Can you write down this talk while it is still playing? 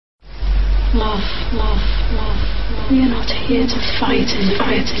love, love, love. We are not here to fight and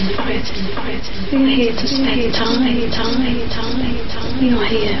fight and fight and fight. We are here to spend time. We are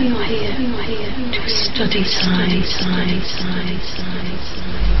here to study science.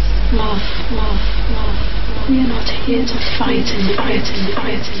 Love, love, love. We are not here to fight and fight and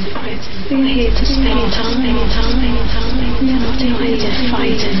fight and fight. We are here to spend time. We are not here to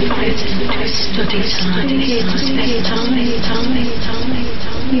fight and fight and to study science. We are here to spend time.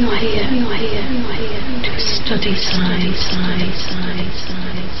 We are here to study science.